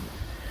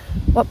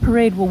What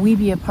parade will we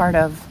be a part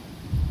of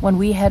when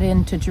we head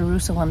into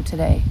Jerusalem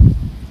today?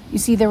 You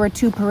see, there were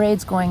 2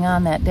 parades going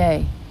on that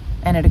day,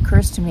 and it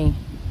occurs to me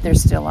there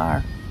still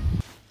are.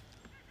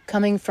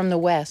 Coming from the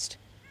west,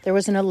 there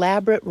was an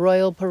elaborate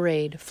royal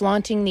parade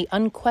flaunting the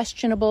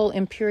unquestionable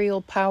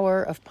imperial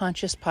power of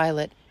Pontius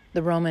Pilate,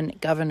 the Roman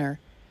governor.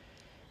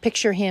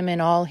 Picture him in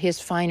all his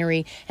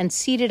finery and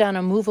seated on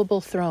a movable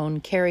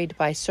throne carried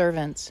by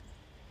servants.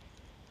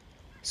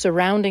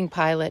 Surrounding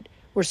Pilate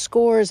were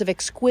scores of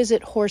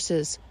exquisite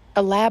horses,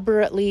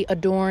 elaborately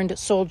adorned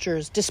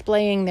soldiers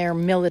displaying their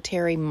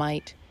military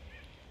might.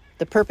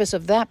 The purpose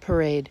of that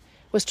parade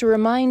was to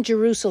remind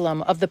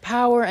Jerusalem of the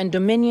power and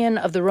dominion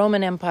of the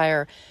Roman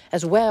Empire,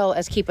 as well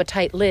as keep a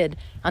tight lid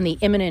on the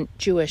imminent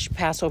Jewish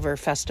Passover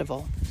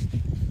festival.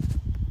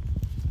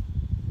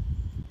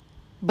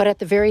 But at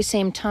the very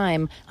same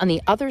time, on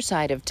the other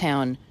side of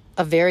town,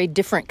 a very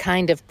different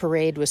kind of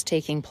parade was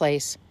taking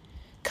place.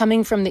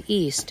 Coming from the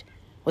east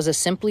was a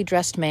simply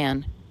dressed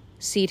man,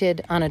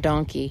 seated on a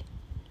donkey.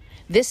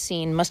 This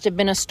scene must have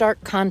been a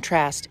stark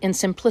contrast in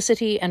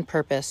simplicity and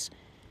purpose.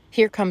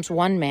 Here comes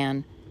one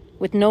man,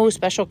 with no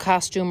special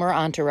costume or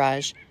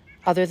entourage,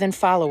 other than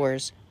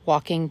followers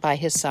walking by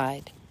his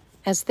side.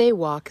 As they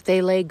walk,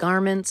 they lay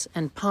garments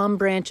and palm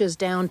branches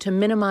down to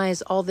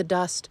minimize all the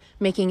dust,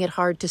 making it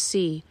hard to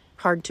see,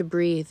 hard to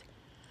breathe.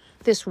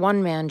 This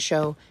one-man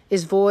show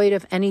is void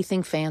of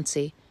anything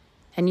fancy,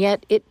 and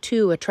yet it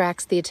too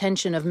attracts the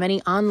attention of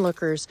many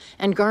onlookers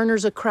and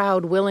garners a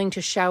crowd willing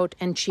to shout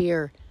and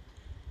cheer.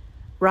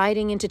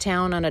 Riding into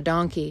town on a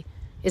donkey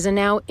is a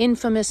now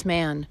infamous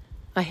man,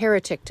 a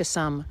heretic to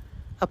some,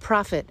 a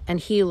prophet and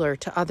healer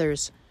to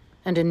others,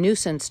 and a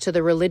nuisance to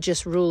the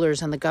religious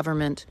rulers and the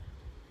government.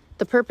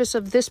 The purpose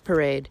of this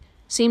parade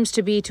seems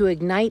to be to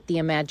ignite the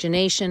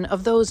imagination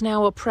of those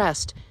now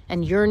oppressed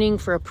and yearning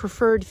for a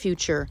preferred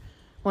future,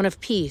 one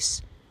of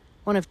peace,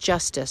 one of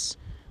justice,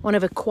 one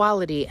of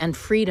equality and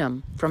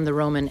freedom from the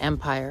Roman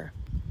Empire.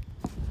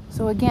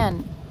 So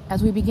again,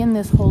 as we begin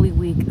this Holy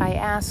Week, I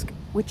ask,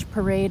 which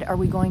parade are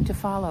we going to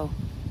follow?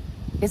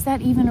 Is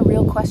that even a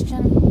real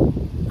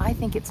question? I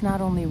think it's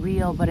not only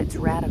real, but it's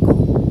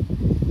radical.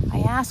 I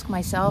ask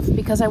myself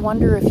because I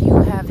wonder if you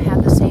have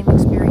had the same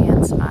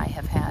experience I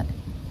have had.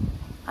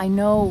 I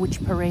know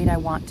which parade I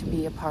want to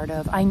be a part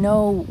of. I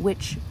know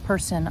which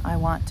person I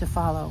want to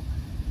follow.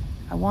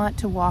 I want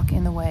to walk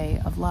in the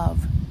way of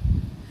love.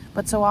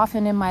 But so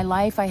often in my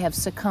life, I have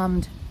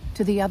succumbed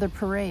to the other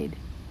parade,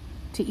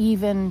 to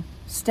even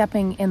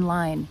stepping in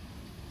line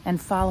and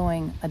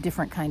following a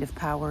different kind of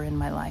power in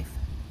my life.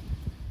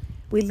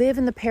 We live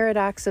in the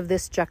paradox of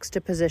this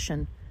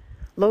juxtaposition,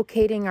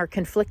 locating our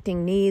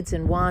conflicting needs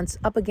and wants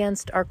up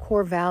against our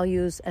core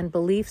values and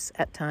beliefs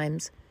at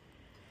times.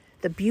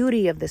 The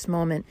beauty of this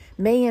moment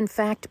may in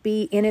fact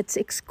be in its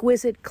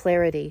exquisite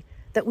clarity,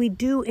 that we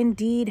do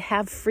indeed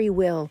have free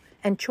will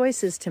and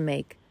choices to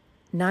make,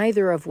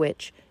 neither of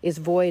which is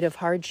void of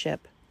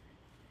hardship.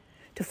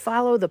 To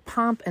follow the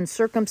pomp and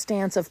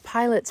circumstance of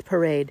Pilate's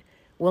parade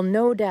will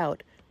no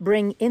doubt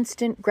bring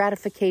instant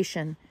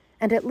gratification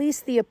and at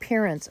least the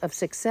appearance of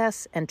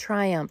success and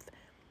triumph,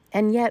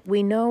 and yet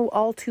we know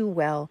all too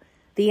well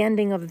the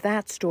ending of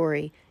that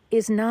story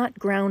is not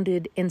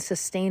grounded in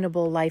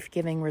sustainable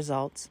life-giving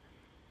results.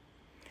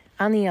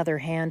 On the other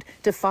hand,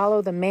 to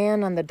follow the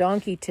man on the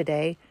donkey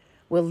today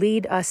will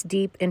lead us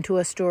deep into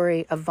a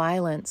story of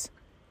violence,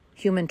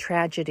 human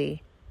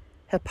tragedy,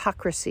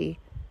 hypocrisy,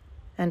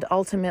 and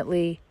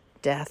ultimately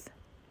death.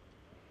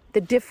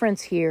 The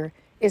difference here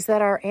is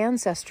that our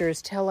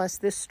ancestors tell us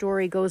this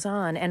story goes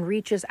on and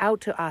reaches out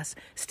to us,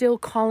 still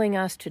calling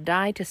us to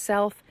die to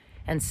self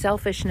and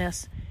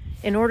selfishness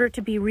in order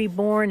to be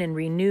reborn and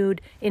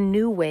renewed in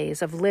new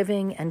ways of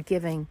living and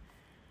giving,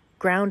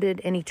 grounded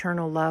in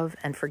eternal love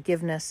and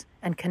forgiveness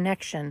and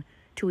connection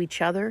to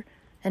each other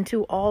and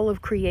to all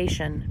of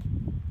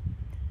creation.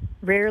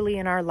 Rarely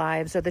in our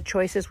lives are the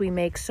choices we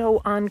make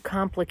so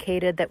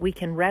uncomplicated that we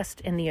can rest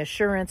in the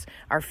assurance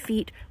our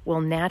feet will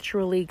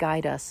naturally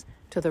guide us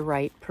to the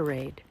right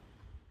parade.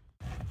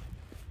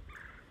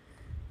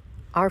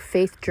 Our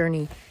faith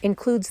journey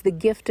includes the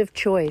gift of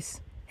choice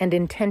and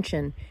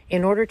intention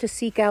in order to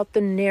seek out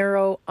the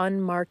narrow,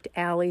 unmarked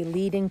alley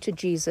leading to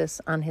Jesus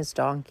on his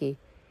donkey.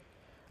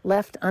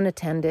 Left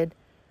unattended,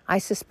 I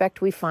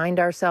suspect we find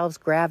ourselves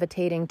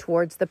gravitating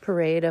towards the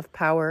parade of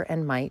power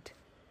and might.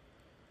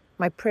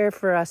 My prayer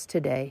for us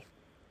today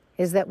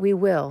is that we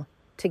will,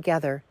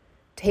 together,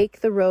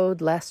 take the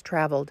road less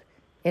traveled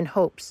in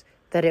hopes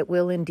that it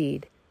will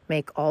indeed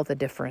make all the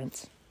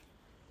difference.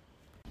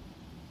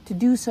 To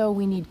do so,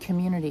 we need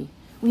community.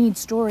 We need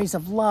stories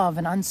of love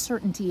and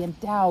uncertainty and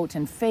doubt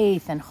and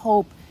faith and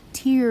hope,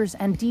 tears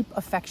and deep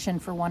affection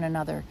for one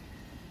another.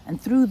 And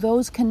through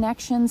those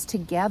connections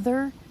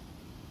together,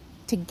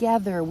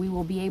 we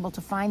will be able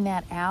to find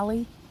that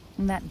alley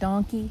and that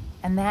donkey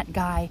and that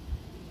guy.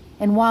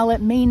 And while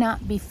it may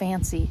not be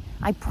fancy,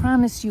 I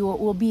promise you it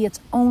will be its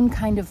own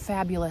kind of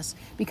fabulous,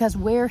 because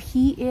where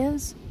he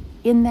is,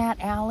 in that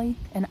alley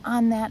and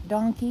on that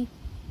donkey,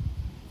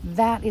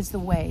 That is the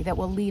way that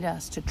will lead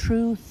us to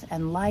truth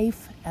and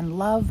life and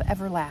love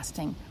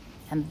everlasting.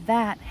 And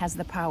that has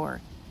the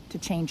power to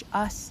change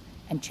us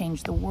and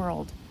change the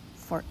world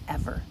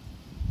forever.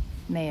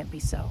 May it be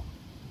so.